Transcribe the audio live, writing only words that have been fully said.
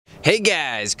Hey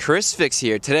guys, ChrisFix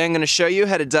here. Today I'm going to show you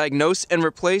how to diagnose and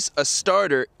replace a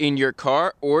starter in your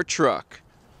car or truck.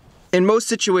 In most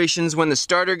situations, when the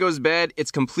starter goes bad,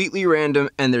 it's completely random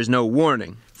and there's no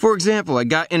warning. For example, I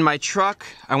got in my truck,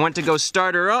 I went to go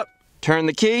start her up, turn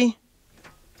the key,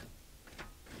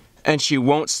 and she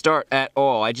won't start at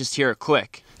all. I just hear a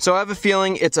click. So I have a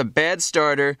feeling it's a bad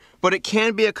starter, but it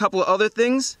can be a couple of other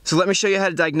things. So let me show you how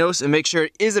to diagnose and make sure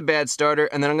it is a bad starter,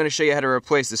 and then I'm going to show you how to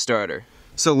replace the starter.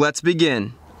 So let's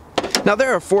begin. Now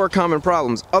there are 4 common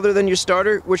problems other than your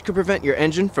starter which could prevent your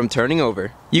engine from turning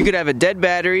over. You could have a dead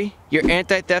battery, your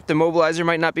anti-theft immobilizer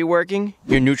might not be working,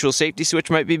 your neutral safety switch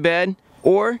might be bad,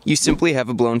 or you simply have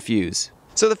a blown fuse.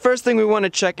 So the first thing we want to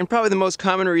check, and probably the most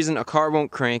common reason a car won't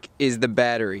crank, is the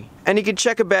battery. And you can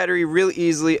check a battery really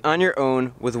easily on your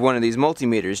own with one of these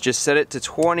multimeters. Just set it to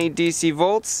 20 DC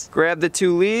volts, grab the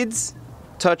 2 leads,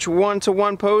 touch one to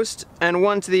one post and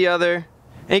one to the other,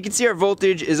 and you can see our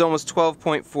voltage is almost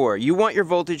 12.4. You want your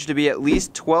voltage to be at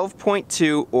least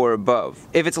 12.2 or above.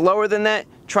 If it's lower than that,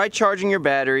 try charging your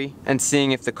battery and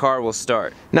seeing if the car will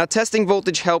start. Now testing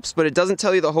voltage helps, but it doesn't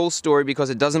tell you the whole story because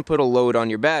it doesn't put a load on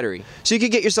your battery. So you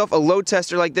could get yourself a load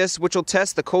tester like this, which will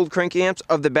test the cold cranking amps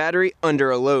of the battery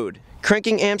under a load.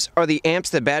 Cranking amps are the amps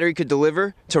the battery could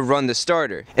deliver to run the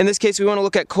starter. In this case, we want to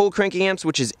look at cold cranking amps,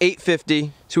 which is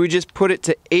 850. So we just put it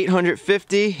to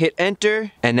 850, hit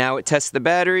enter, and now it tests the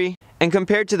battery. And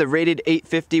compared to the rated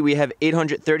 850, we have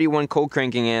 831 cold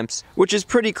cranking amps, which is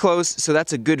pretty close, so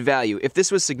that's a good value. If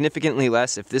this was significantly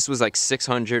less, if this was like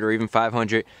 600 or even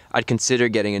 500, I'd consider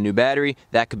getting a new battery.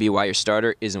 That could be why your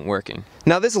starter isn't working.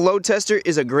 Now this load tester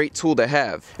is a great tool to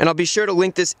have, and I'll be sure to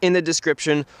link this in the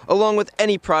description, along with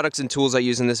any products and tools I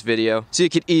use in this video, so you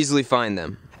could easily find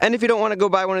them. And if you don't want to go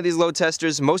buy one of these load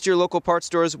testers, most of your local parts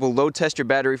stores will load test your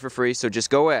battery for free, so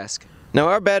just go ask. Now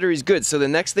our battery's good, so the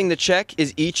next thing to check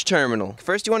is each terminal.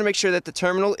 First you want to make sure that the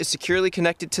terminal is securely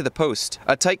connected to the post.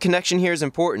 A tight connection here is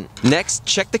important. Next,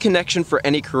 check the connection for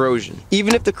any corrosion.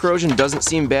 Even if the corrosion doesn't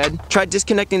seem bad, try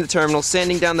disconnecting the terminal,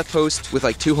 sanding down the post with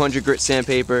like 200 grit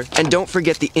sandpaper, and don't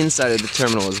forget the inside of the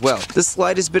terminal as well. The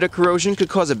slightest bit of corrosion could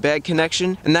cause a bad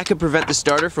connection, and that could prevent the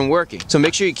starter from working. So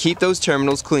make sure you keep those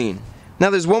terminals clean. Now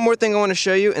there's one more thing I want to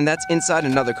show you, and that's inside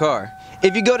another car.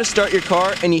 If you go to start your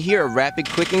car and you hear a rapid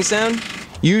clicking sound,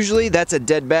 usually that's a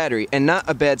dead battery and not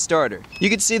a bad starter.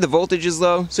 You can see the voltage is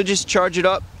low, so just charge it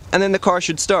up and then the car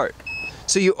should start.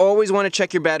 So you always want to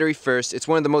check your battery first. It's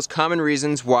one of the most common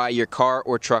reasons why your car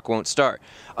or truck won't start.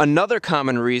 Another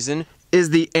common reason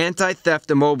is the anti-theft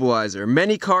immobilizer.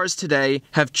 Many cars today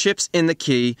have chips in the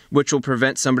key which will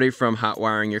prevent somebody from hot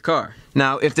wiring your car.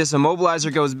 Now if this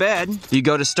immobilizer goes bad, you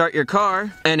go to start your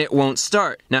car and it won't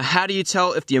start. Now how do you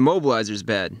tell if the immobilizer is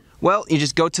bad? Well, you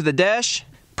just go to the dash,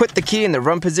 put the key in the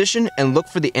run position, and look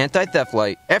for the anti-theft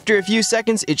light. After a few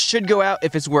seconds, it should go out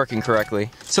if it's working correctly.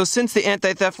 So since the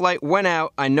anti-theft light went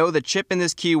out, I know the chip in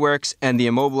this key works and the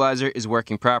immobilizer is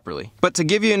working properly. But to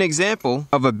give you an example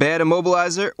of a bad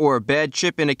immobilizer or a bad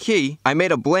chip in a key, I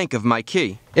made a blank of my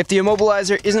key. If the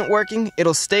immobilizer isn't working,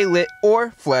 it'll stay lit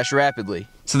or flash rapidly.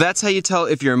 So that's how you tell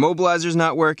if your immobilizer's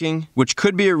not working, which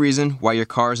could be a reason why your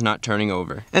car's not turning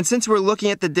over. And since we're looking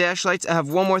at the dash lights, I have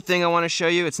one more thing I want to show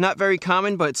you. It's not very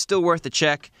common, but it's still worth a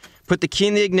check. Put the key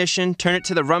in the ignition, turn it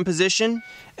to the run position,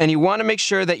 and you want to make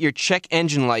sure that your check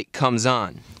engine light comes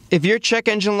on. If your check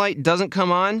engine light doesn't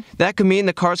come on, that could mean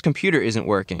the car's computer isn't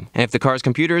working. And if the car's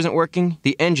computer isn't working,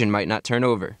 the engine might not turn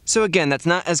over. So again, that's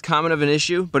not as common of an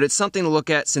issue, but it's something to look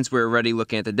at since we're already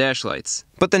looking at the dash lights.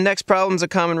 But the next problem is a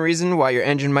common reason why your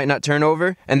engine might not turn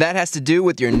over, and that has to do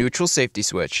with your neutral safety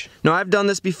switch. Now I've done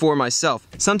this before myself.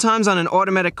 Sometimes on an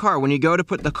automatic car, when you go to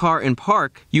put the car in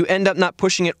park, you end up not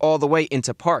pushing it all the way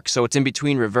into park, so it's in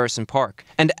between reverse and park.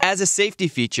 And as a safety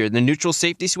feature, the neutral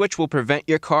safety switch will prevent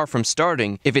your car from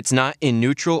starting if it's not in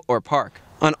neutral or park.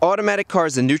 On automatic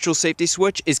cars, the neutral safety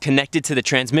switch is connected to the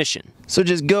transmission. So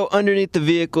just go underneath the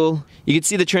vehicle. You can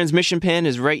see the transmission pan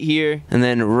is right here, and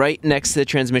then right next to the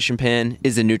transmission pan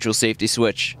is the neutral safety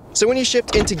switch. So when you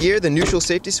shift into gear, the neutral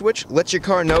safety switch lets your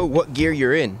car know what gear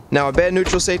you're in. Now a bad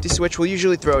neutral safety switch will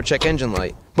usually throw a check engine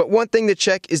light. But one thing to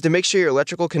check is to make sure your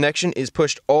electrical connection is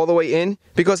pushed all the way in,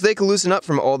 because they can loosen up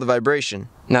from all the vibration.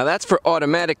 Now that's for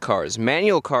automatic cars.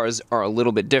 Manual cars are a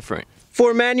little bit different.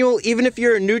 For manual, even if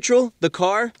you're in neutral, the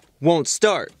car won't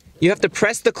start. You have to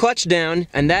press the clutch down,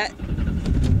 and that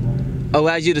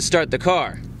allows you to start the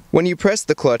car. When you press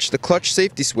the clutch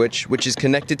safety switch, which is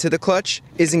connected to the clutch,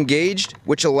 is engaged,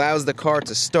 which allows the car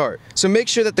to start. So make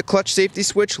sure that the clutch safety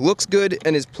switch looks good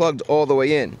and is plugged all the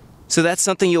way in. So that's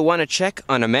something you'll want to check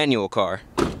on a manual car.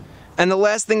 And the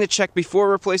last thing to check before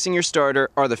replacing your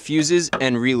starter are the fuses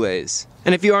and relays.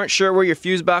 And if you aren't sure where your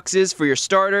fuse box is for your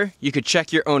starter, you could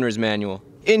check your owner's manual.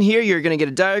 In here, you're going to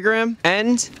get a diagram,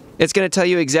 and it's going to tell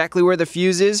you exactly where the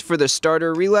fuse is for the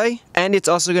starter relay, and it's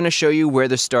also going to show you where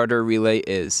the starter relay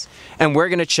is. And we're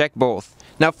going to check both.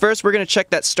 Now first, we're going to check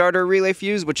that starter relay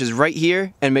fuse, which is right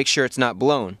here, and make sure it's not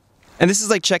blown. And this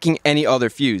is like checking any other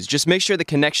fuse. Just make sure the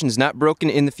connection's not broken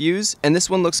in the fuse, and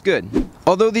this one looks good.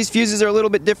 Although these fuses are a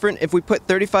little bit different, if we put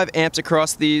 35 amps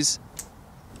across these,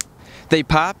 they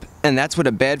pop, and that's what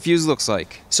a bad fuse looks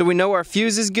like. So we know our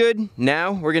fuse is good.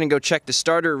 Now we're gonna go check the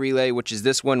starter relay, which is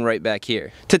this one right back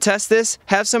here. To test this,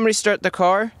 have somebody start the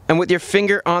car, and with your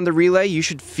finger on the relay, you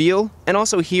should feel and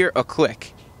also hear a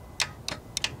click.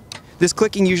 This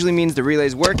clicking usually means the relay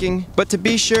is working, but to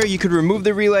be sure, you could remove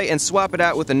the relay and swap it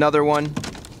out with another one.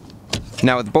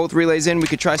 Now with both relays in, we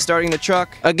could try starting the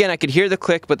truck. Again, I could hear the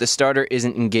click, but the starter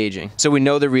isn't engaging, so we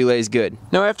know the relay is good.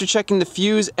 Now after checking the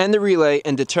fuse and the relay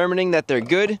and determining that they're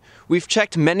good, we've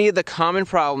checked many of the common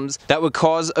problems that would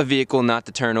cause a vehicle not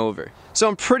to turn over. So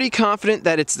I'm pretty confident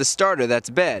that it's the starter that's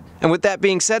bad. And with that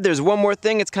being said, there's one more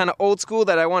thing, it's kind of old school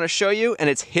that I want to show you, and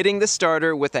it's hitting the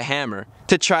starter with a hammer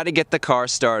to try to get the car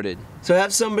started. So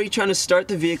have somebody trying to start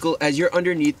the vehicle as you're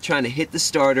underneath trying to hit the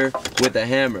starter with a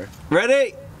hammer.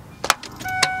 Ready?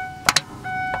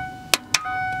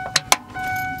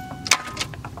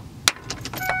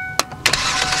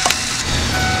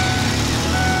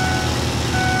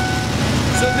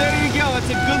 So there you go, it's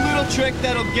a good little trick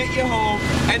that'll get you home.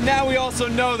 And now we also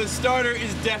know the starter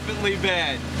is definitely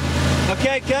bad.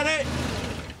 Okay, cut it?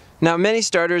 Now many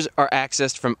starters are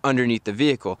accessed from underneath the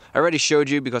vehicle. I already showed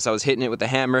you because I was hitting it with a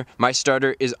hammer. My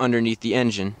starter is underneath the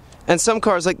engine. And some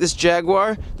cars like this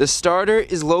Jaguar, the starter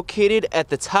is located at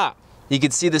the top. You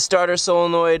can see the starter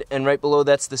solenoid, and right below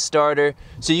that's the starter.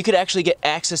 So you could actually get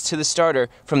access to the starter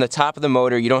from the top of the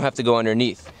motor. You don't have to go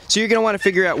underneath. So you're gonna wanna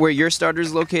figure out where your starter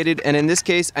is located, and in this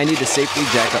case, I need to safely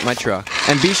jack up my truck.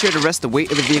 And be sure to rest the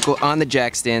weight of the vehicle on the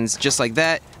jack stands, just like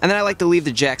that, and then I like to leave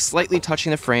the jack slightly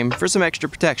touching the frame for some extra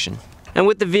protection. And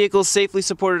with the vehicle safely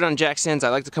supported on jack stands, I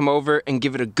like to come over and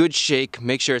give it a good shake,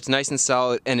 make sure it's nice and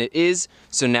solid, and it is.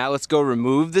 So now let's go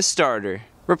remove the starter.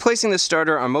 Replacing the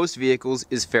starter on most vehicles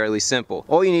is fairly simple.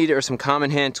 All you need are some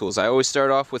common hand tools. I always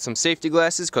start off with some safety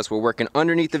glasses because we're working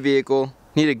underneath the vehicle.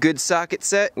 Need a good socket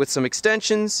set with some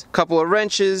extensions, couple of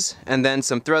wrenches, and then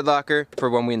some thread locker for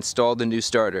when we install the new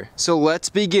starter. So let's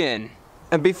begin.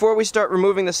 And before we start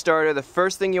removing the starter, the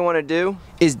first thing you want to do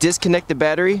is disconnect the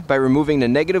battery by removing the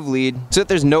negative lead so that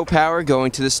there's no power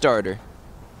going to the starter.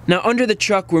 Now under the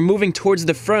truck, we're moving towards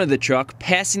the front of the truck,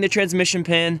 passing the transmission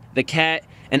pan, the cat,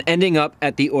 and ending up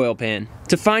at the oil pan.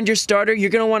 To find your starter, you're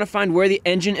going to want to find where the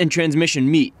engine and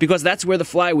transmission meet, because that's where the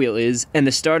flywheel is, and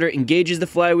the starter engages the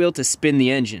flywheel to spin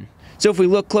the engine. So if we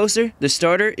look closer, the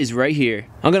starter is right here.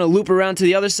 I'm going to loop around to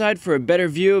the other side for a better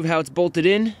view of how it's bolted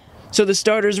in. So the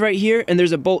starter's right here, and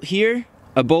there's a bolt here,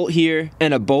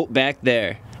 and a bolt back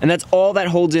there. And that's all that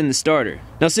holds in the starter.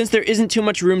 Now since there isn't too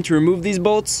much room to remove these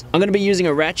bolts, I'm going to be using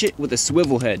a ratchet with a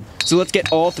swivel head. So let's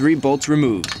get all 3 bolts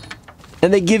removed.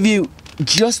 And they give you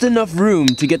just enough room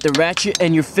to get the ratchet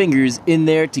and your fingers in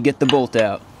there to get the bolt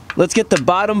out. Let's get the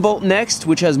bottom bolt next,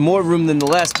 which has more room than the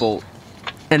last bolt.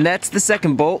 And that's the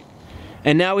second bolt.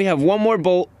 And now we have one more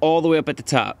bolt all the way up at the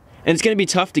top. And it's going to be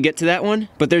tough to get to that one,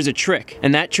 but there's a trick.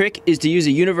 And that trick is to use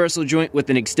a universal joint with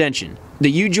an extension. The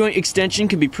U-joint extension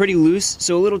can be pretty loose,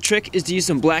 so a little trick is to use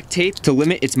some black tape to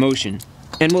limit its motion.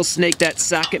 And we'll snake that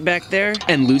socket back there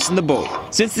and loosen the bolt.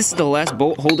 Since this is the last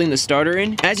bolt holding the starter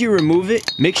in, as you remove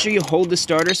it, make sure you hold the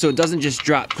starter so it doesn't just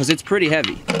drop, because it's pretty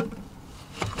heavy.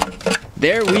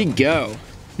 There we go.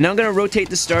 Now I'm going to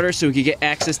rotate the starter so we can get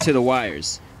access to the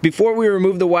wires. Before we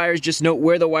remove the wires, just note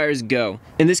where the wires go.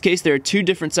 In this case, there are 2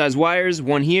 different size wires,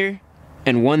 one here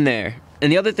and one there.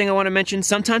 And the other thing I want to mention,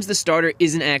 sometimes the starter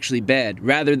isn't actually bad.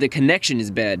 Rather, the connection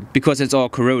is bad because it's all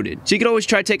corroded. So you could always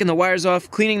try taking the wires off,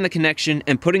 cleaning the connection,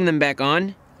 and putting them back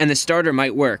on, and the starter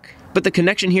might work. But the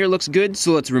connection here looks good,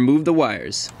 so let's remove the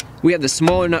wires. We have the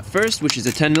smaller nut first, which is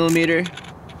a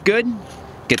 10mm. Good.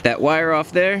 Get that wire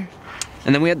off there.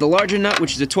 And then we have the larger nut,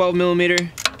 which is a 12mm.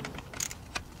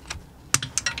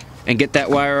 And get that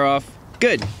wire off.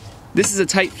 Good. This is a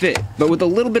tight fit, but with a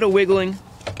little bit of wiggling,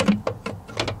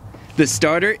 the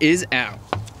starter is out.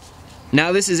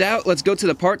 Now this is out, let's go to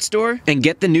the parts store and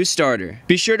get the new starter.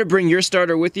 Be sure to bring your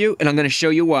starter with you, and I'm going to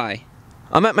show you why.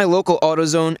 I'm at my local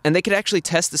AutoZone, and they could actually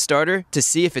test the starter to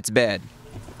see if it's bad.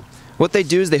 What they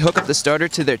do is they hook up the starter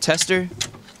to their tester,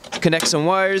 connect some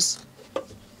wires,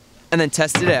 and then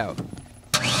test it out.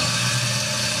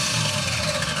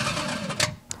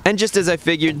 And just as I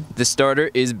figured, the starter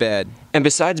is bad. And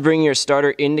besides bringing your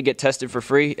starter in to get tested for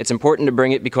free, it's important to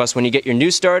bring it because when you get your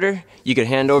new starter, you can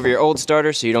hand over your old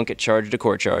starter so you don't get charged a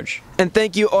core charge. And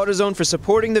thank you AutoZone for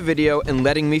supporting the video and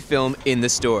letting me film in the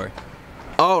store.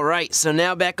 Alright, so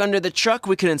now back under the truck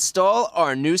we can install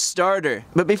our new starter.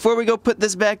 But before we go put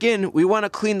this back in, we want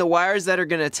to clean the wires that are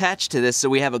going to attach to this so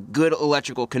we have a good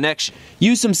electrical connection.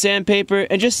 Use some sandpaper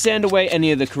and just sand away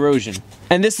any of the corrosion.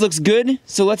 And this looks good,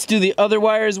 so let's do the other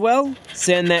wire as well.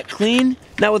 Sand that clean.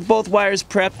 Now with both wires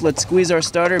prepped, let's squeeze our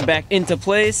starter back into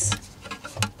place.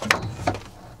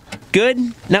 Good.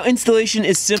 Now installation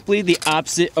is simply the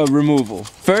opposite of removal.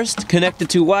 First, connect the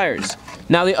two wires.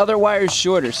 Now the other wire is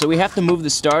shorter, so we have to move the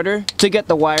starter to get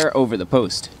the wire over the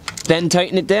post. Then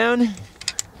tighten it down.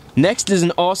 Next is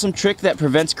an awesome trick that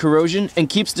prevents corrosion and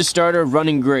keeps the starter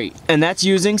running great. And that's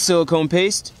using silicone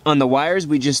paste on the wires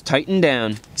we just tightened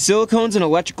down. Silicone's an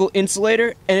electrical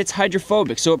insulator and it's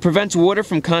hydrophobic, so it prevents water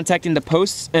from contacting the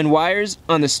posts and wires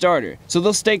on the starter, so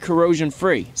they'll stay corrosion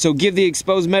free. So give the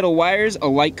exposed metal wires a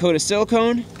light coat of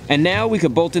silicone, and now we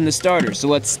could bolt in the starter. So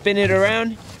let's spin it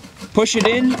around, push it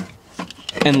in,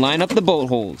 and line up the bolt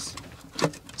holes.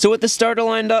 So with the starter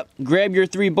lined up, grab your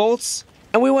 3 bolts,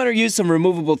 and we want to use some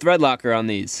removable thread locker on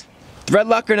these. Thread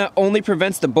locker not only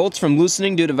prevents the bolts from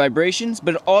loosening due to vibrations,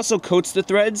 but it also coats the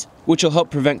threads, which will help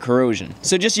prevent corrosion.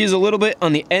 So just use a little bit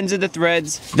on the ends of the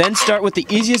threads, then start with the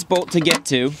easiest bolt to get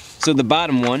to, so the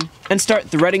bottom one, and start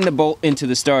threading the bolt into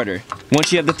the starter.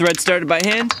 Once you have the thread started by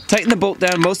hand, tighten the bolt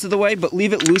down most of the way, but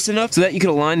leave it loose enough so that you can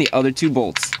align the other 2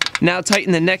 bolts. Now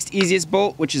tighten the next easiest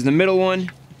bolt, which is the middle one,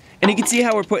 and you can see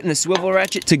how we're putting the swivel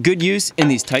ratchet to good use in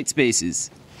these tight spaces.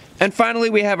 And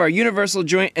finally we have our universal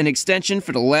joint and extension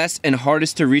for the last and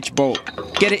hardest to reach bolt.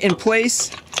 Get it in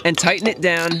place and tighten it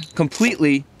down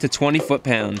completely to 20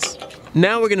 foot-pounds.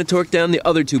 Now we're going to torque down the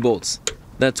other 2 bolts.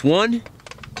 That's one,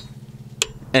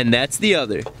 and that's the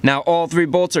other. Now all 3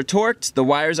 bolts are torqued, the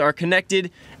wires are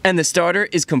connected, and the starter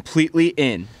is completely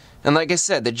in. And like I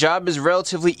said, the job is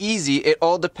relatively easy. It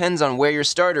all depends on where your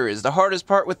starter is. The hardest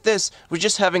part with this was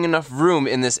just having enough room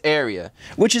in this area,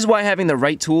 which is why having the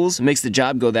right tools makes the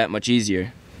job go that much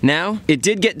easier. Now, it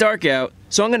did get dark out,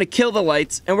 so I'm going to kill the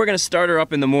lights and we're going to start her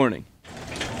up in the morning.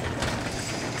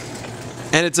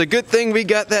 And it's a good thing we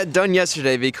got that done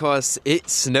yesterday because it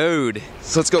snowed.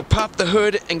 So let's go pop the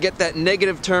hood and get that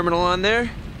negative terminal on there.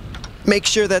 Make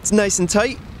sure that's nice and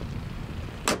tight.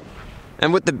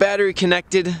 And with the battery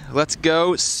connected, let's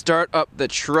go start up the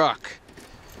truck.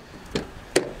 I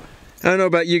don't know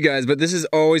about you guys, but this is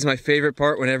always my favorite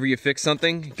part whenever you fix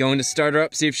something. Going to start her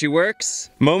up, see if she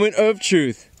works. Moment of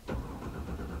truth.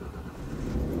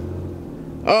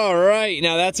 Alright,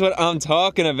 now that's what I'm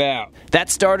talking about. That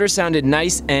starter sounded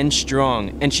nice and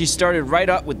strong, and she started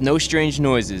right up with no strange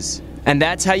noises. And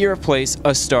that's how you replace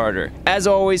a starter. As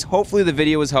always, hopefully the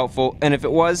video was helpful, and if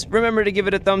it was, remember to give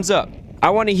it a thumbs up. I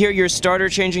want to hear your starter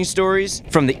changing stories,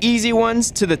 from the easy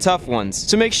ones to the tough ones,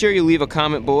 so make sure you leave a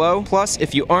comment below. Plus,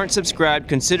 if you aren't subscribed,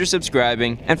 consider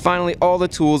subscribing. And finally, all the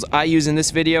tools I use in this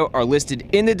video are listed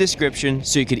in the description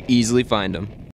so you could easily find them.